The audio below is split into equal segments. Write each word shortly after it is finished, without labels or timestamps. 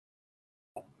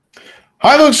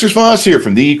Hi, folks. Chris Voss here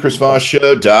from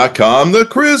thechrisvossshow.com,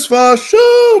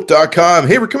 thechrisvossshow.com.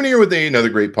 Hey, we're coming here with another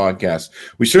great podcast.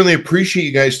 We certainly appreciate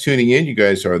you guys tuning in. You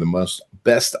guys are the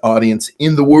best audience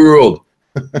in the world.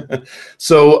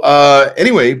 So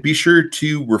anyway, be sure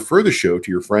to refer the show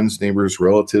to your friends, neighbors,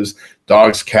 relatives,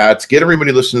 dogs, cats. Get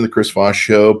everybody listening to the Chris Voss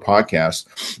Show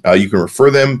podcast. You can refer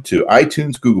them to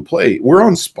iTunes, Google Play. We're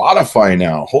on Spotify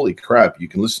now. Holy crap. You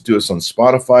can listen to us on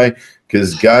Spotify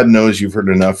because God knows you've heard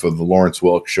enough of the Lawrence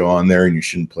Welk Show on there and you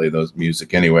shouldn't play those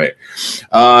music anyway.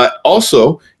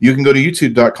 Also, you can go to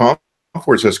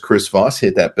youtube.com/Chris Voss,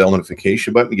 hit that bell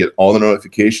notification button to get all the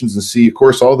notifications and see, of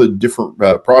course, all the different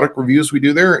product reviews we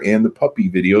do there and the puppy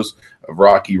videos of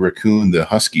Rocky Raccoon, the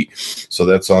Husky. So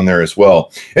that's on there as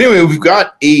well. Anyway, we've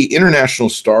got a international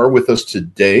star with us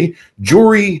today,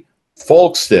 Jori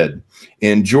Falkstedt.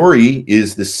 And Jori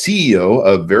is the CEO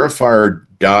of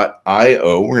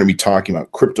Verifier.io. We're going to be talking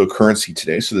about cryptocurrency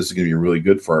today, so this is going to be really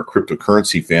good for our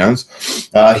cryptocurrency fans.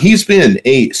 He's been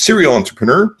a serial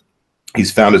entrepreneur.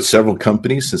 He's founded several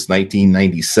companies since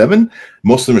 1997.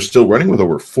 Most of them are still running with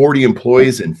over 40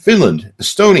 employees in Finland,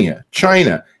 Estonia,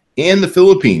 China, and the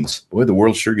Philippines. Boy, the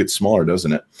world sure gets smaller,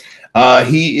 doesn't it?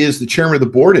 He is the chairman of the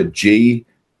board at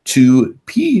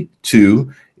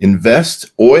J2P2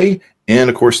 Invest, OI,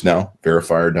 and of course now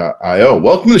Verifier.io.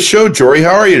 Welcome to the show, Jori.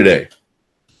 How are you today?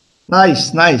 Nice.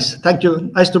 Thank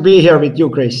you. Nice to be here with you,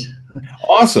 Chris.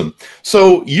 Awesome.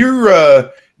 So you're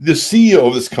the CEO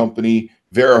of this company,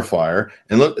 Verifier,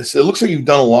 and it looks like you've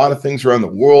done a lot of things around the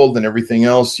world and everything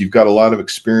else. You've got a lot of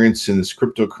experience in this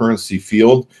cryptocurrency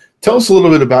field. Tell us a little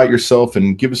bit about yourself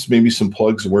and give us maybe some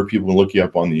plugs of where people can look you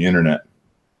up on the internet.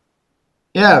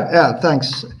 Yeah,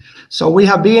 thanks. So we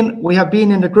have been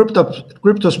in the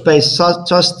crypto space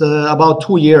just about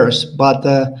 2 years, but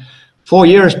 4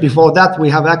 years before that we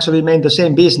have actually made the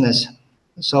same business.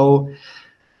 So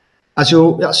as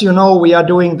you know, we are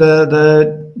doing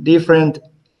the different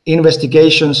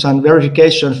investigations and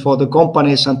verifications for the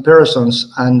companies and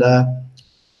persons, and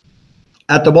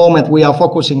at the moment we are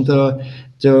focusing to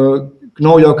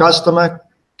know your customer,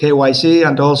 KYC,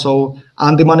 and also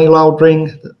anti-money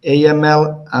laundering,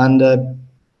 AML, and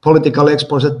political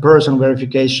exposed person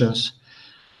verifications,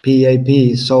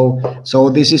 PAP. So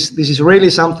this is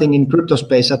really something in crypto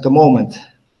space at the moment.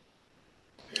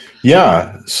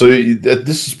 Yeah, so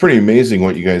this is pretty amazing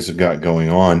what you guys have got going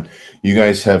on. You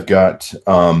guys have got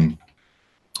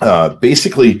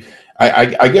basically,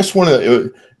 I guess one of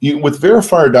the, with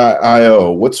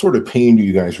Verifier.io, what sort of pain do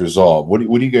you guys resolve? What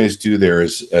do you guys do there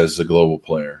as a global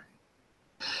player?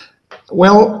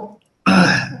 Well,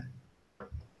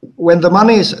 when the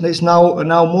money is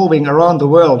now moving around the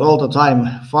world all the time,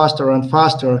 faster and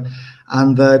faster,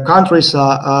 and the countries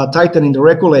are tightening the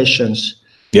regulations.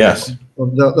 Yes.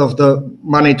 Of the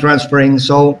money transferring,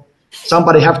 so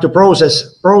somebody have to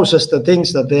process the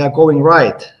things that they are going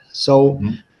right. So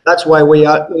that's why we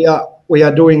are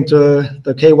doing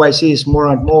the KYCs more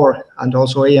and more, and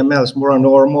also AMLs more and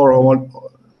more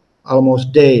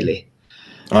almost daily.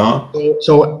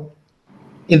 So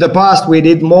in the past we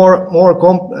did more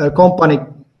company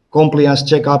compliance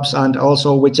checkups, and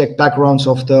also we check backgrounds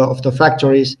of the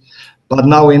factories. But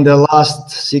now in the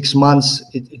last 6 months,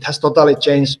 it has totally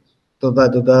changed to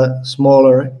the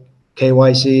smaller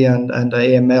KYC and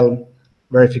AML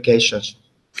verifications.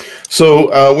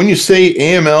 So when you say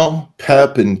AML,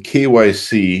 PEP, and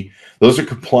KYC, those are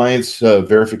compliance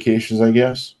verifications, I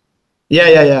guess?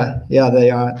 Yeah,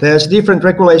 they are. There's different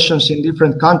regulations in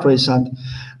different countries, and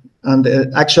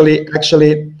actually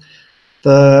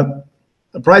the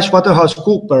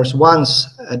PricewaterhouseCoopers once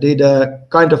did a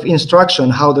kind of instruction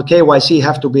how the KYC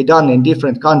have to be done in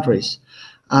different countries.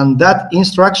 And that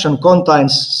instruction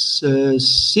contains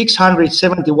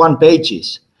 671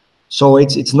 pages. So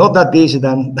it's not that easy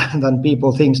than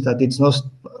people think, that it's not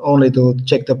only to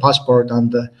check the passport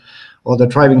and or the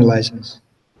driving license.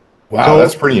 Wow, so,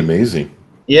 that's pretty amazing.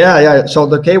 Yeah. So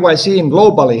the KYC in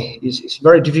globally is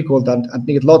very difficult and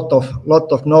need lot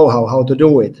of know-how how to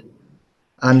do it.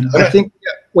 And I think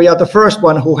we are the first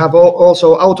one who have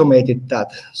also automated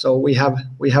that. So we have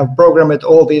programmed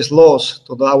all these laws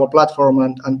to our platform,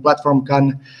 and platform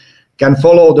can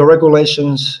follow the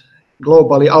regulations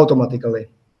globally automatically.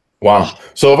 Wow.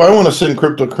 So if I want to send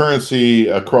cryptocurrency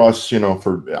across,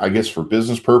 for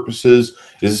business purposes,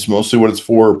 is this mostly what it's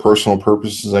for, personal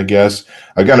purposes, I guess?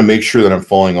 I got to make sure that I'm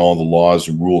following all the laws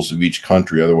and rules of each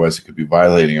country. Otherwise, I could be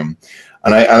violating them.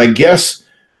 And I guess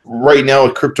right now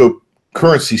with cryptocurrency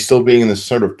still being in this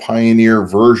sort of pioneer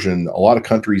version, a lot of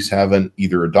countries haven't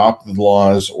either adopted the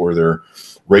laws or they're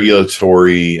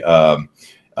regulatory kind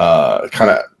of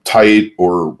tight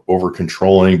or over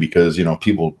controlling because,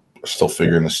 people still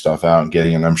figuring this stuff out and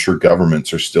getting, and I'm sure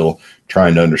governments are still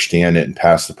trying to understand it and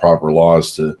pass the proper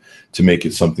laws to make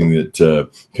it something that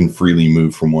can freely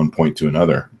move from one point to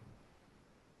another.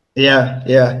 Yeah,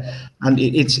 and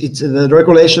it's the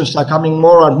regulations are coming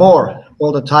more and more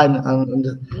all the time, and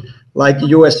like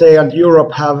USA and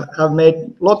Europe have made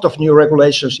a lot of new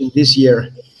regulations in this year.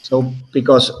 So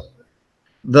because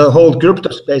the whole crypto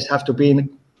space have to be in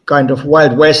kind of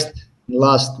Wild West the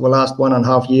last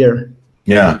 1.5 years.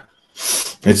 Yeah,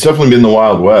 it's definitely been the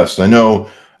Wild West. I know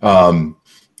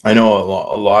a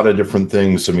lot of different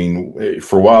things. I mean,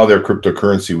 for a while there,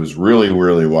 cryptocurrency was really,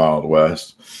 really Wild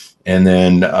West. And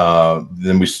then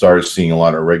we started seeing a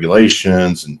lot of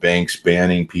regulations and banks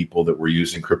banning people that were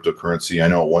using cryptocurrency. I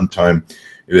know at one time,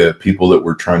 people that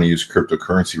were trying to use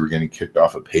cryptocurrency were getting kicked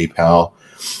off of PayPal.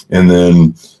 And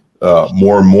then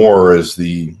more and more, as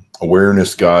the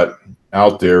awareness got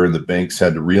out there and the banks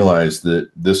had to realize that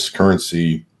this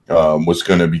currency was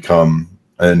going to become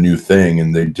a new thing,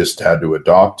 and they just had to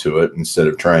adopt to it instead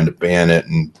of trying to ban it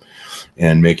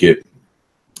and make it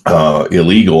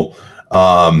illegal.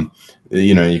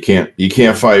 You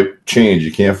can't fight change.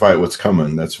 You can't fight what's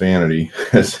coming. That's vanity,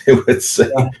 as they would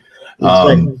say.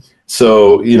 Yeah, exactly.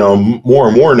 So, more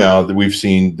and more now that we've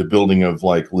seen the building of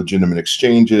like legitimate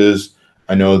exchanges.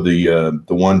 I know the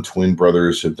One Twin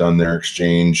Brothers have done their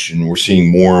exchange, and we're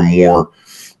seeing more and more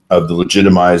of the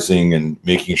legitimizing and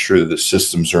making sure that the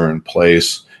systems are in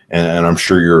place. And I'm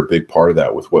sure you're a big part of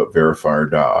that with what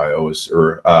Verifier.io is,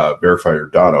 or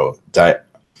Verifier.io.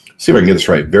 See if I can get this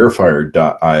right.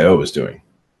 Verifier.io is doing.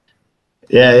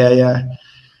 Yeah.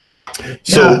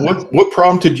 So what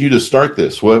prompted you to start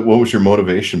this? What was your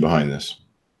motivation behind this?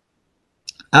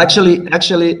 Actually,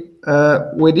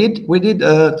 we did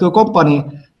two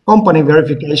company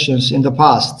verifications in the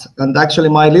past, and actually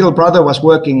my little brother was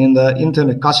working in the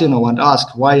internet casino and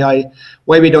asked why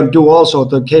we don't do also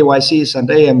the KYCs and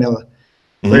AML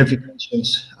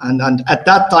verifications, and at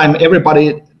that time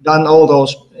everybody done all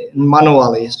those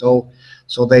manually, so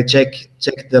they check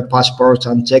the passports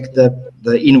and check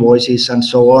the invoices and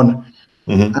so on,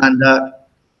 and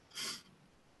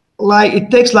like it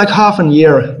takes like half a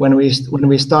year when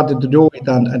we started to do it,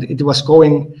 and it was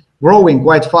growing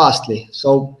quite fastly.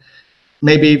 So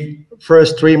maybe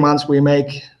first 3 months we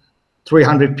make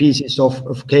 300 pieces of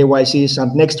KYCs,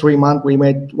 and next 3 months we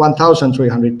made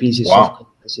 1,300 pieces of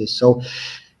KYCs. So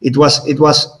it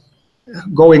was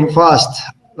going fast,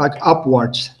 like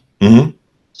upwards.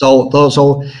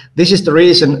 So this is the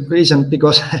reason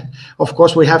because of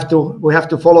course we have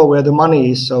to follow where the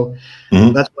money is. So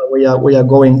that's why we are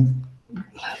going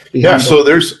behind. Yeah. So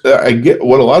there's I get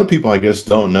what a lot of people I guess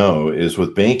don't know is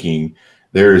with banking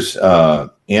there's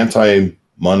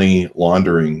anti-money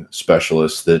laundering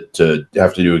specialists that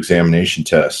have to do examination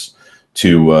tests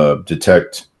to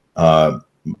detect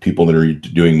people that are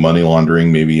doing money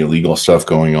laundering, maybe illegal stuff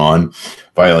going on,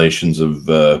 violations of.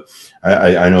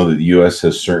 I know that the U.S.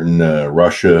 has certain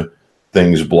Russia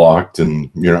things blocked,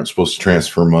 and you're not supposed to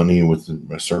transfer money with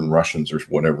certain Russians or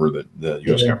whatever that the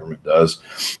U.S. government does.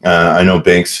 I know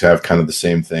banks have kind of the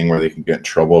same thing where they can get in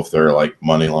trouble if they're like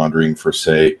money laundering for,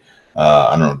 say,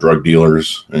 drug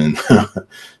dealers and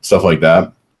stuff like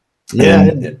that. Yeah.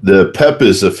 And the PEP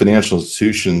is a financial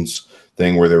institutions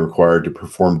thing where they're required to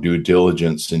perform due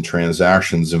diligence in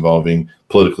transactions involving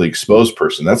politically exposed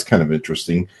person. That's kind of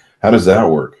interesting. How does that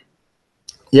work?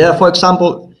 Yeah, for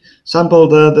example,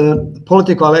 the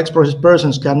political exposed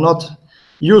persons cannot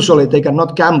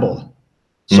gamble.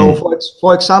 So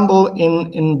for example,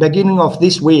 in beginning of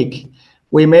this week,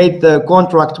 we made the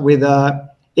contract with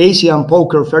Asian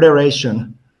Poker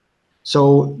Federation.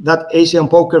 So that Asian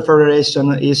Poker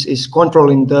Federation is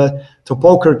controlling the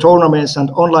poker tournaments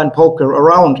and online poker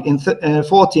around in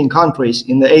 14 countries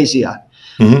in the Asia.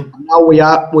 Now we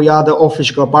are the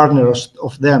official partners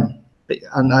of them,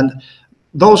 and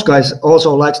those guys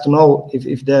also likes to know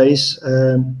if there is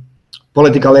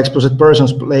political exposed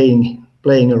persons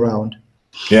playing around.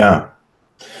 Yeah.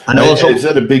 And also, is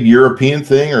that a big European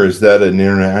thing, or is that an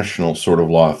international sort of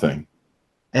law thing?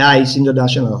 Yeah, it's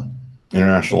international.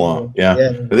 International law. Yeah.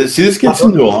 See, this gets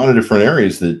into a lot of different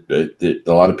areas that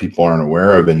a lot of people aren't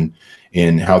aware of,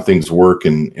 in how things work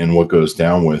and what goes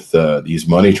down with these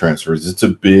money transfers. It's a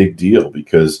big deal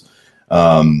because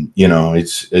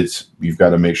it's you've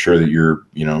got to make sure that you're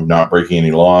not breaking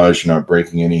any laws, you're not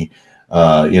breaking any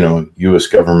U.S.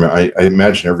 government. I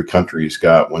imagine every country's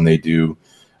got when they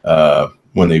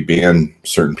ban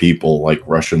certain people like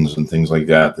Russians and things like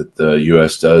that the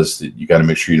U.S. does, that you got to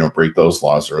make sure you don't break those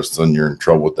laws, or else then you're in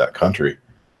trouble with that country.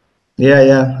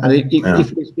 Yeah. And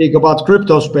if we speak about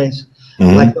crypto space,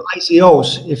 like the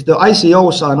ICOs, if the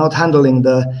ICOs are not handling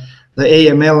the the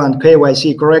AML and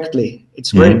KYC correctly.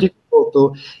 It's very difficult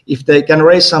to, if they can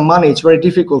raise some money, it's very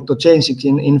difficult to change it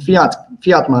in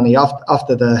fiat money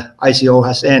after the ICO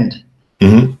has ended.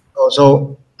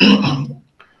 So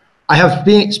I have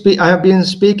been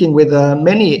speaking with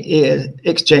many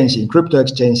exchanges, crypto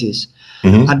exchanges,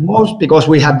 and most, because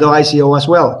we had the ICO as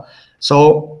well.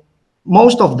 So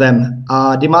most of them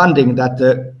are demanding that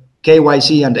the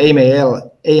KYC and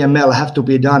AML have to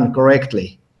be done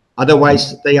correctly.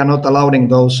 Otherwise, they are not allowing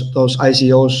those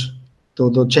ICOs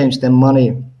to change them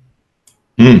money.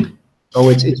 So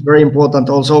it's very important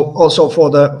also for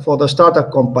the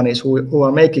startup companies who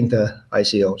are making the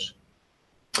ICOs.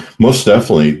 Most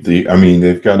definitely. I mean,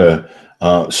 they've got a.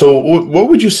 So, what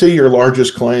would you say your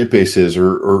largest client base is,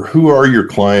 or who are your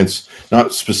clients?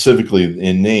 Not specifically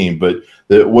in name, but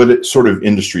what sort of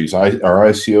industries are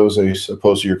ICOs? I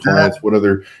suppose your clients. What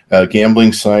other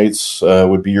gambling sites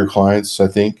would be your clients? I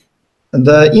think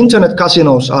the internet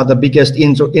casinos are the biggest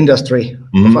industry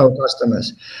of our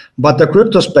customers, but the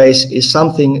crypto space is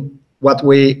something what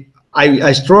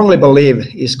I strongly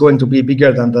believe is going to be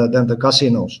bigger than the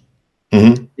casinos.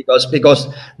 Because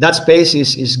that space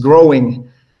is growing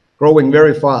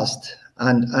very fast,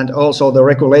 and also the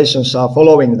regulations are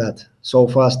following that so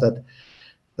fast that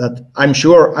I'm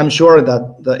sure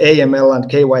that the AML and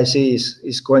KYC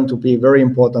is going to be a very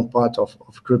important part of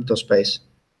crypto space.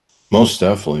 Most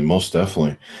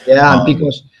definitely. Yeah, and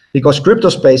because crypto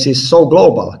space is so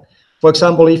global. For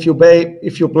example, if you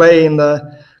play in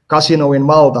the casino in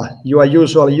Malta, you are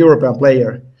usually a European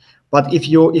player. But if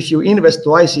you invest to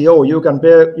ICO,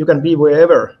 you can be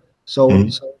wherever. So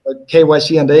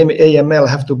KYC and AML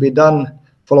have to be done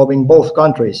following both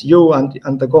countries, you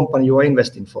and the company you are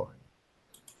investing for.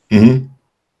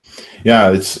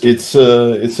 Yeah, it's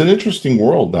an interesting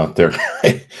world out there.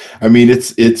 I mean,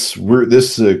 we're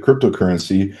this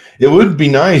cryptocurrency. It would be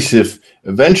nice if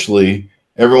eventually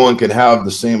everyone could have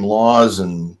the same laws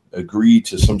and agree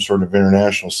to some sort of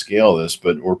international scale this,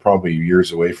 but we're probably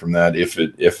years away from that,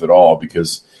 if at all,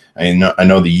 because I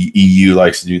know the EU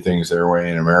likes to do things their way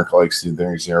and America likes to do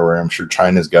things their way. I'm sure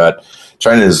China's got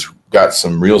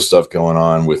some real stuff going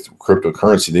on with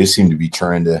cryptocurrency. They seem to be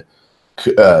trying to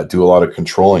do a lot of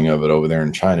controlling of it over there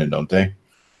in China, don't they?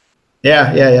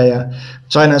 Yeah.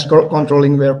 China's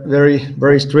controlling very,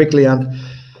 very strictly, and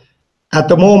at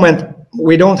the moment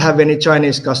we don't have any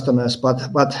Chinese customers.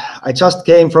 But I just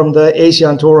came from the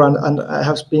Asian tour, and I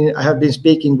have been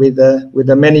speaking with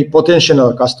the many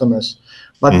potential customers.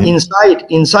 But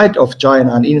inside of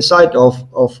China and inside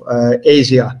of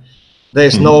Asia,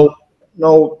 there's no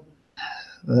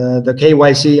the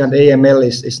KYC and AML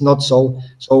is not so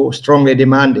strongly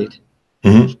demanded.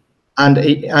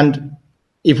 And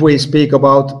if we speak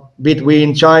about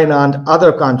between China and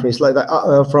other countries like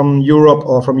from Europe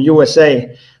or from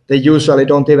USA, they usually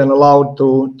don't even allow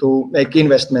to make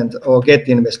investment or get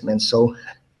investment. So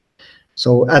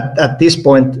at this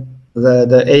point,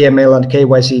 the AML and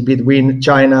KYC between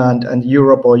China and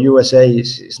Europe or USA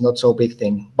is not so big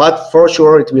thing, but for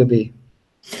sure it will be.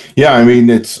 Yeah, I mean,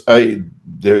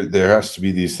 there has to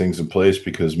be these things in place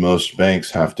because most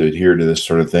banks have to adhere to this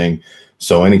sort of thing.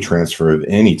 So any transfer of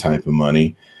any type of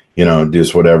money,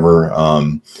 just whatever.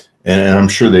 And I'm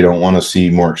sure they don't want to see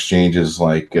more exchanges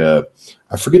like,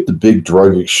 I forget the big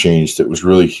drug exchange that was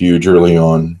really huge early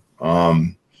on. What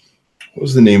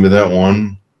was the name of that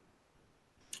one?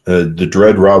 The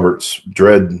Dread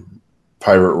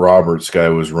Pirate Roberts guy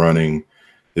was running.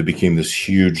 It became this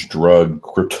huge drug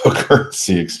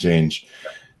cryptocurrency exchange.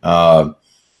 And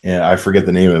I forget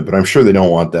the name of it, but I'm sure they don't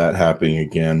want that happening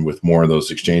again with more of those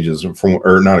exchanges,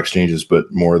 or not exchanges,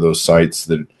 but more of those sites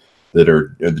that are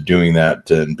doing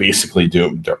that. And basically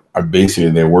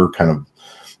they were kind of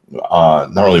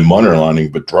not really money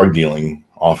laundering, but drug dealing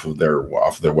off of their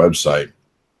website.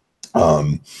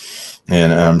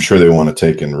 And I'm sure they want to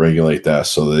take and regulate that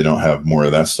so they don't have more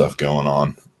of that stuff going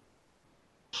on.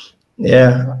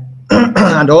 Yeah,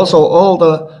 and also all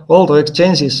the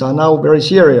exchanges are now very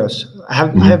serious. I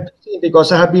have seen,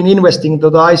 because I have been investing to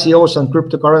the ICOs and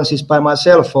cryptocurrencies by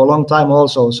myself for a long time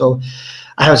also. So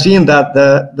I have seen that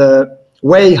the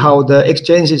way how the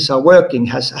exchanges are working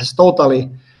has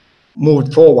totally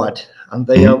moved forward, and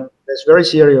there's very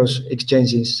serious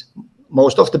exchanges,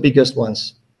 most of the biggest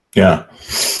ones. Yeah,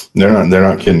 they're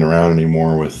not kidding around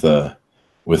anymore with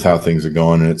how things are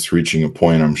going, and it's reaching a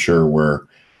point, I'm sure, where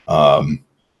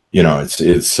it's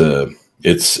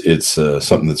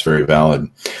something that's very valid.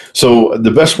 So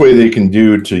the best way they can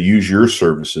do to use your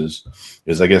services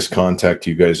is, I guess, contact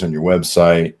you guys on your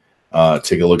website,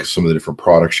 take a look at some of the different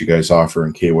products you guys offer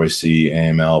in KYC,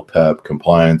 AML, PEP,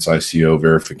 compliance, ICO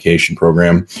verification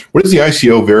program. What does the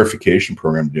ICO verification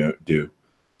program do?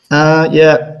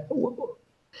 Yeah.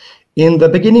 In the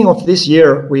beginning of this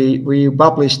year, we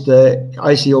published the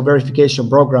ICO verification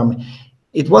program.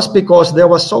 It was because there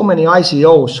was so many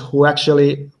ICOs who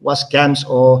actually was scams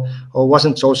or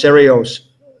wasn't so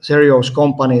serious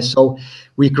companies. So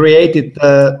we created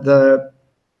the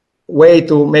way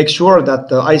to make sure that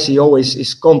the ICO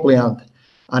is compliant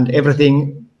and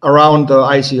everything around the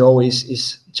ICO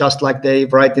is just like they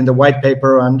write in the white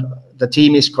paper and the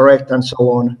team is correct and so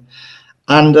on.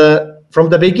 And from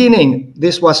the beginning,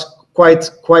 this was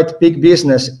quite big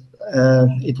business.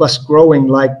 It was growing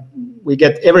like we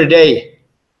get every day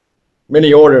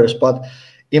many orders, but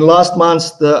in last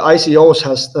months the ICOs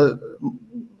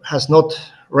has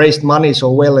not raised money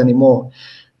so well anymore,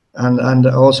 and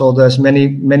also there's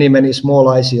many small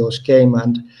ICOs came,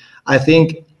 and I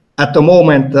think at the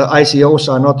moment the ICOs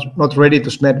are not ready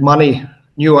to spend money.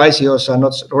 New ICOs are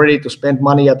not ready to spend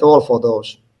money at all for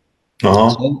those.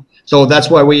 So that's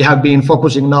why we have been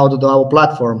focusing now to our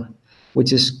platform,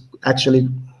 which is actually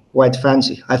quite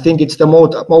fancy. I think it's the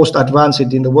most advanced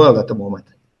in the world at the moment.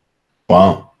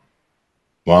 Wow.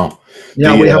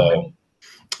 Yeah, we have.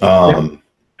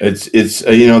 It's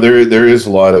there is a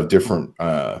lot of different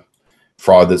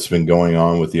fraud that's been going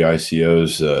on with the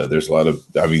ICOs. There's a lot of,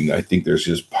 I think there's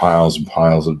just piles and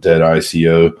piles of dead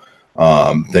ICO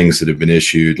things that have been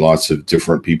issued. Lots of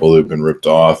different people that have been ripped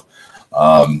off.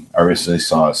 I recently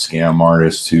saw a scam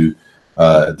artist who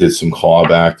did some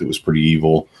clawback that was pretty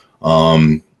evil.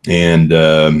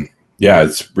 Yeah,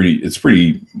 it's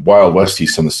pretty Wild Westy,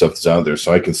 some of the stuff that's out there.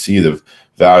 So I can see the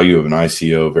value of an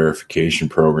ICO verification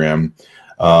program.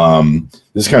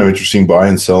 This is kind of interesting. Buy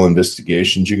and sell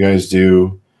investigations you guys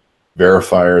do.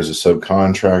 Verifier as a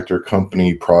subcontractor,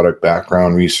 company product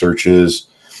background researches.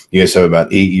 You guys have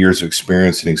about 8 years of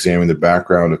experience in examining the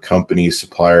background of companies,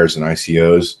 suppliers, and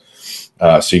ICOs.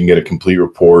 So you can get a complete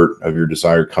report of your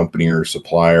desired company or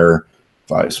supplier.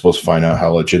 I'm supposed to find out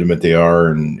how legitimate they are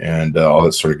and all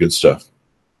that sort of good stuff.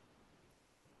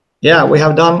 Yeah, we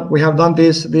have done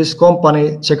these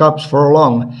company checkups for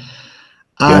long,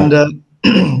 and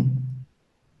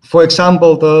for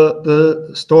example, the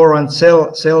store and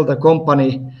sell the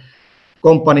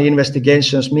company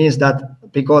investigations means that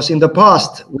because in the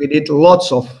past we did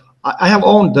lots of. I have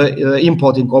owned the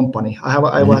importing company.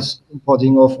 I was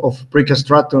importing of Brick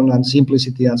Stratton and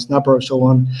Simplicity and Snapper and so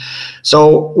on.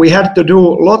 So we had to do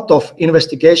a lot of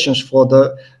investigations for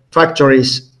the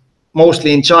factories,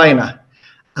 mostly in China,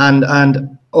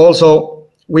 and also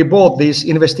we bought these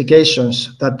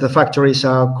investigations that the factories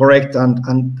are correct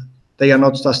and they are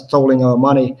not just stealing our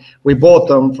money. We bought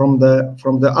them from the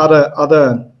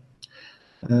other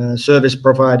service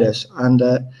providers and.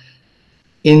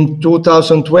 In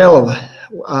 2012,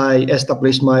 I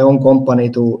established my own company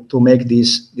to make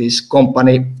these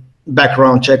company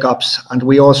background checkups, and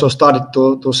we also started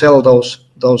to sell those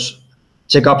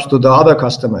checkups to the other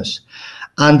customers.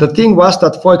 And the thing was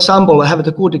that, for example, I have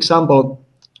a good example.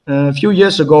 A few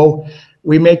years ago,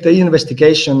 we made the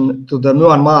investigation to the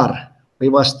Myanmar.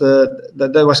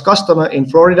 There was customer in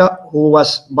Florida who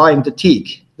was buying the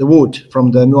teak, the wood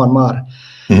from the Myanmar,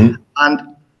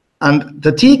 and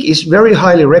the teak is very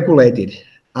highly regulated,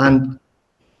 and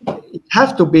it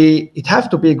have to be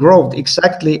grown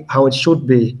exactly how it should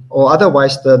be, or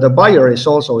otherwise the buyer is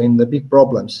also in the big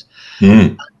problems.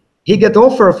 He get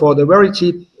offer for the very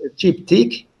cheap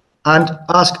teak and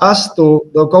ask us to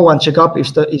go and check up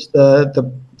if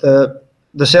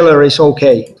the seller is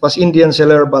okay. It was Indian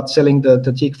seller but selling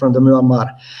the teak from the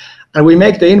Myanmar, and we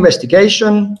make the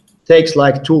investigation. Takes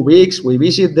like 2 weeks. We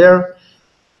visit there.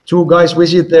 2 guys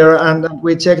visit there and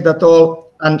we check that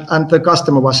all, and the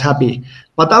customer was happy.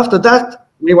 But after that,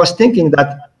 we was thinking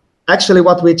that actually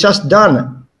what we just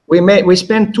done, we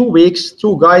spent 2 weeks,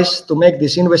 2 guys to make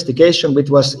this investigation,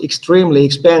 which was extremely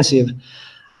expensive,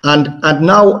 and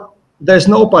now there's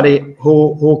nobody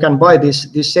who can buy this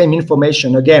same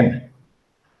information again.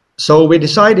 So we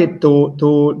decided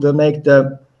to make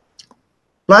the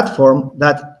platform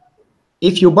that.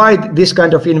 If you buy this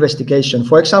kind of investigation,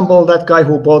 for example, that guy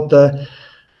who bought the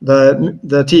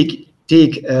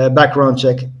teak background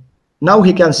check, now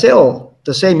he can sell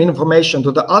the same information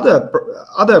to the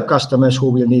other customers who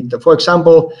will need it. For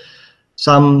example,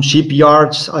 some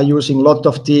shipyards are using a lot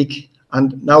of teak,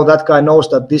 and now that guy knows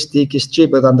that this teak is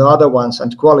cheaper than the other ones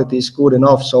and quality is good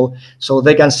enough, so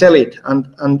they can sell it.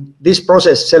 And this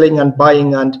process, selling and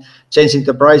buying and changing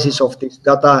the prices of this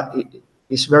data,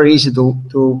 is very easy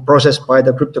to process by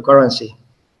the cryptocurrency.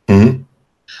 Mm-hmm.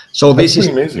 So That's this is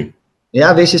amazing.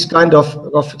 Yeah, this is kind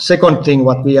of second thing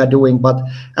what we are doing, but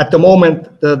at the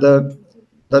moment the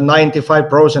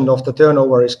 95% of the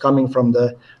turnover is coming from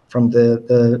the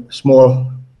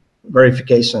small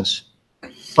verifications.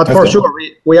 But for sure,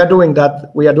 we are doing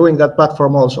that. We are doing that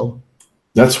platform also.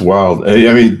 That's wild.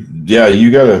 I mean, yeah,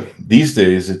 you gotta these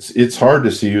days. It's hard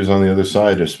to see who's on the other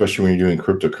side, especially when you're doing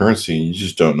cryptocurrency. You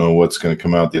just don't know what's going to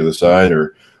come out the other side,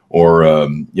 or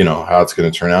you know, how it's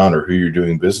going to turn out, or who you're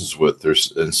doing business with,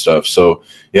 and stuff. So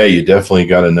yeah, you definitely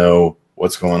got to know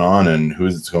what's going on and who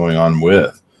it's going on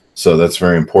with. So that's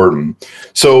very important.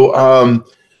 So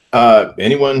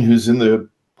anyone who's in the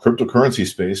cryptocurrency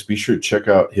space, be sure to check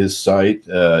out his site.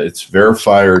 It's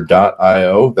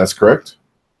verifier.io. That's correct?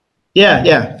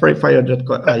 Yeah,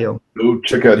 verifier.io. Go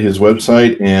check out his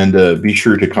website and be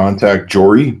sure to contact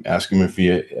Jori. Ask him if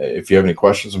you have any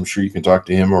questions. I'm sure you can talk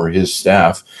to him or his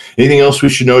staff. Anything else we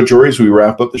should know, Jori, as we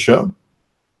wrap up the show?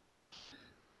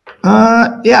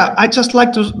 Yeah, I just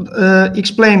like to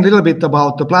explain a little bit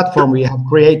about the platform we have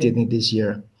created in this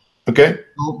year. Okay.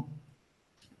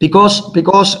 Because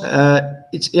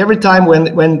it's every time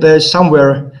when there's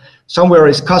somewhere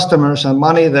is customers and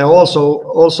money, there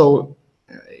also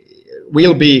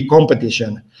will be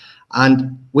competition,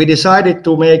 and we decided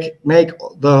to make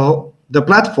the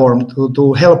platform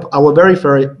to help our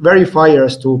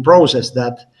verifiers to process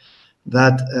that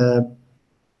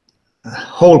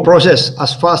whole process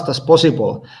as fast as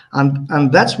possible,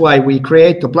 and that's why we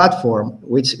create the platform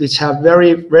which have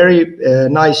very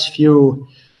nice few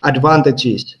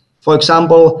advantages. For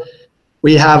example,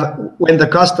 we have, when the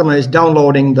customer is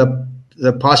downloading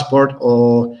the passport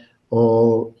or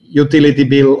utility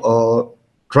bill or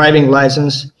driving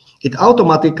license, it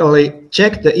automatically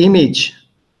check the image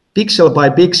pixel by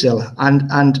pixel,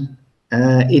 and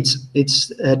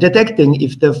it's detecting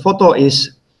if the photo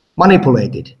is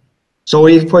manipulated. So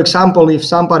if, for example, if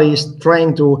somebody is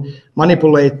trying to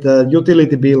manipulate the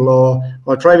utility bill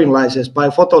or driving license by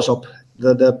Photoshop,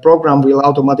 the program will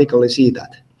automatically see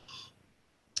that.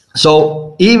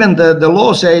 So even the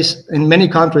law says, in many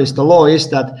countries, the law is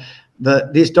that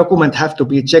these documents have to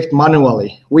be checked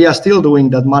manually. We are still doing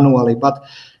that manually, but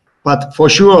for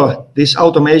sure, this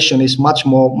automation is much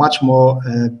more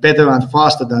better and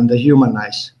faster than the human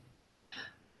eyes.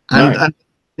 And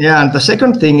the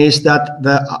second thing is that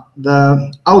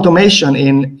the automation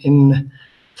in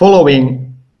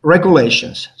following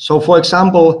regulations. So, for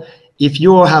example, if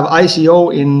you have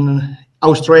ICO in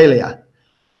Australia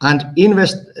and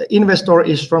investor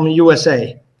is from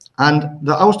USA, and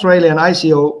the Australian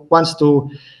ICO wants to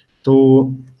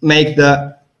make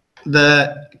the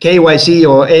KYC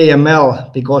or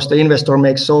AML because the investor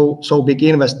makes so big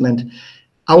investment,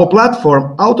 our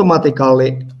platform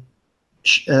automatically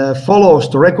follows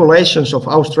the regulations of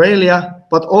Australia,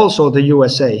 but also the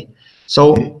USA.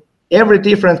 So every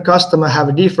different customer have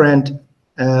a different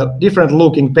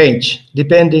looking page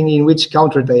depending in which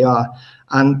country they are,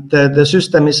 and the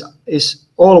system is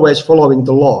always following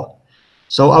the law.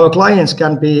 So our clients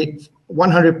can be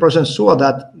 100% sure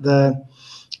that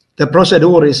the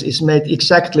procedure is made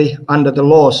exactly under the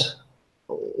laws,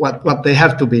 what they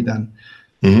have to be done.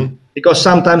 Mm-hmm. Because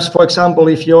sometimes, for example,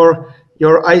 if your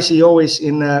ICO is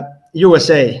in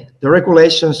USA, the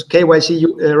regulations, KYC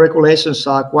regulations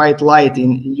are quite light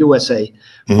in USA.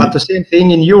 Mm-hmm. But the same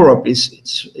thing in Europe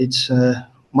it's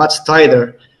much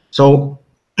tighter. So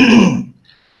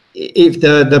if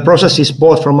the process is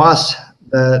bought from us,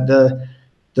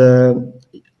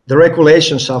 the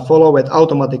regulations are followed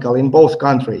automatically in both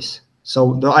countries.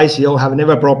 So the ICO have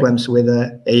never problems with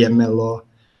AML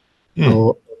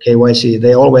or KYC.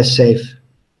 They're always safe.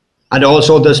 And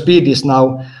also the speed is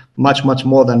now much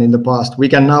more than in the past. We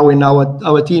can now, in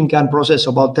our team can process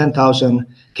about 10,000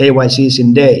 KYCs in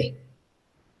a day,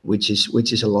 which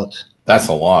is a lot. That's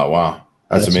a lot. Wow.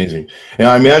 That's amazing. And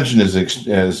I imagine as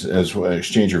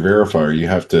exchanger verifier, you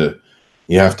have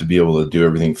to be able to do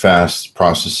everything fast,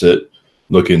 process it,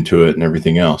 look into it, and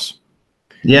everything else.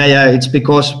 Yeah. It's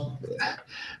because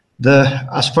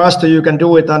as faster you can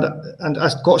do it and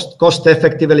as cost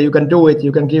effectively you can do it,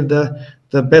 you can give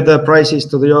the better prices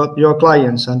to your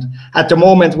clients. And at the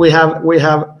moment we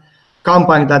have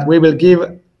campaign that we will give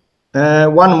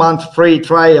 1 month free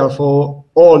trial for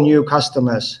all new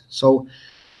customers. So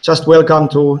just welcome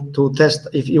to test.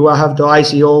 If you have the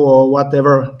ICO or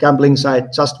whatever gambling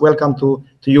site, just welcome to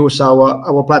use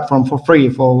our platform for free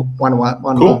for one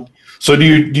month. So do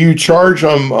you charge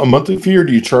a monthly fee, or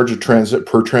do you charge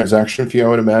per transaction fee? I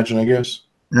would imagine, I guess.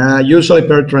 Usually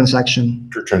per transaction.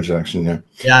 Per transaction, yeah.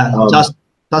 Yeah,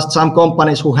 just some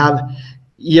companies who have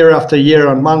year after year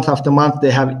and month after month,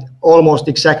 they have almost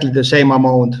exactly the same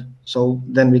amount. So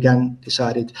then we can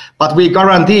decide it. But we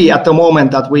guarantee at the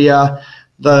moment that we are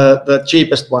the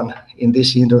cheapest one in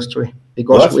this industry.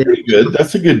 Because that's pretty good.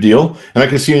 That's a good deal. And I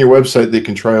can see on your website they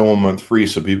can try 1 month free,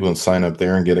 so people can sign up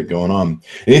there and get it going on.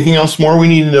 Anything else more we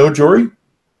need to know, Jori?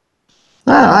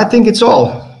 I think it's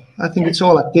all. I think it's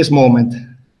all at this moment.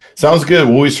 Sounds good.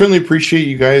 Well, we certainly appreciate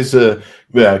you guys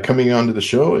coming onto the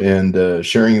show and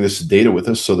sharing this data with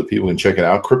us so that people can check it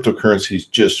out. Cryptocurrency is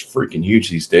just freaking huge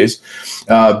these days.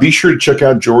 Be sure to check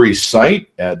out Jori's site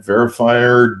at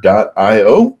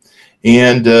verifier.io.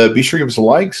 And be sure to give us a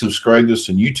like, subscribe to us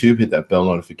on YouTube, hit that bell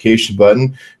notification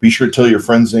button. Be sure to tell your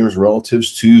friends, neighbors,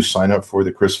 relatives to sign up for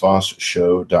the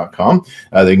chrisvossshow.com.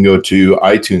 They can go to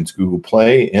iTunes, Google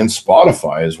Play, and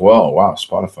Spotify as well. Wow,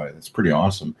 Spotify, that's pretty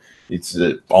awesome. It's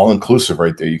all-inclusive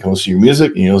right there. You can listen to your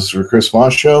music, and you listen to the Chris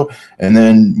Voss Show, and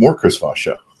then more Chris Voss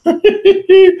Show.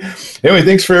 Anyway,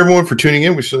 thanks for everyone for tuning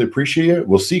in. We certainly appreciate it.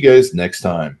 We'll see you guys next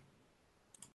time.